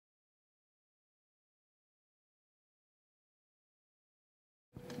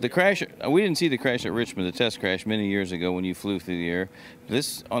The crash, we didn't see the crash at Richmond, the test crash many years ago when you flew through the air.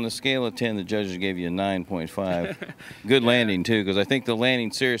 This, on a scale of 10, the judges gave you a 9.5. Good landing, too, because I think the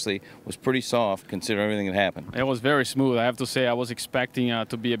landing, seriously, was pretty soft considering everything that happened. It was very smooth. I have to say I was expecting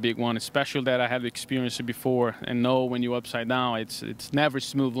to be a big one, especially that I had experienced it before and know when you're upside down, it's never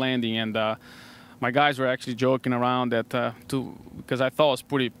smooth landing. And my guys were actually joking around that, because I thought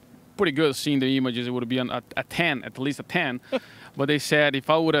it was pretty good seeing the images. It would be a 10, at least a 10. But they said if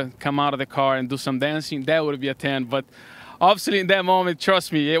I would have come out of the car and do some dancing, that would be a 10. But obviously, in that moment,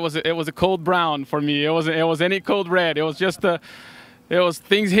 trust me, it was a cold brown for me. It was any cold red. It was just it was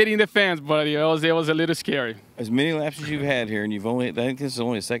things hitting the fans, but it was a little scary. As many laps as you've had here, and I think this is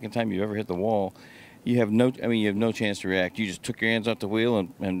only the second time you've ever hit the wall. You have no chance to react. You just took your hands off the wheel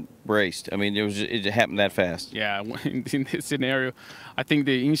and braced. I mean, it happened that fast. Yeah, in this scenario, I think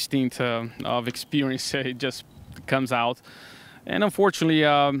the instinct of experience it just comes out. And unfortunately,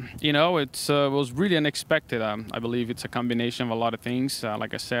 you know, it was really unexpected. I believe it's a combination of a lot of things.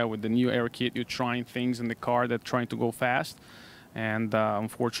 Like I said, with the new air kit, you're trying things in the car that trying to go fast. And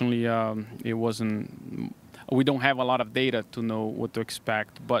unfortunately, it wasn't. We don't have a lot of data to know what to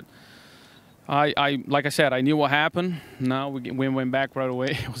expect. But like I said, I knew what happened. Now we went back right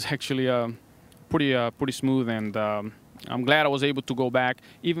away. It was actually pretty smooth, and I'm glad I was able to go back,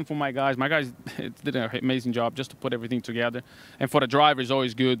 even for my guys. My guys did an amazing job just to put everything together. And for the driver, it's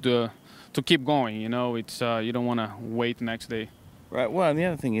always good to keep going. You know, it's you don't want to wait the next day. Right. Well, and the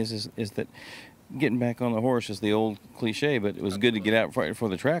other thing is that getting back on the horse is the old cliche, but it was good to get out right before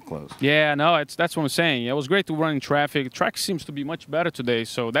the track closed. Yeah, no, that's what I'm saying. It was great to run in traffic. The track seems to be much better today,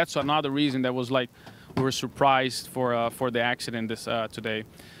 so that's another reason that was like we were surprised for the accident this today.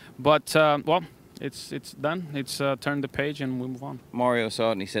 But well. It's done. It's turned the page and we move on. Mario saw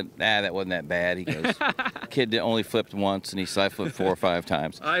it and he said, that wasn't that bad. He goes, kid only flipped once and he side flipped 4 or 5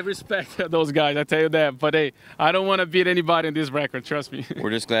 times. I respect those guys, I tell you that. But hey, I don't want to beat anybody in this record, trust me. We're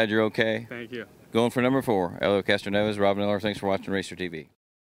just glad you're okay. Thank you. Going for number 4, Helio Castroneves, Rob Miller, thanks for watching RACER TV.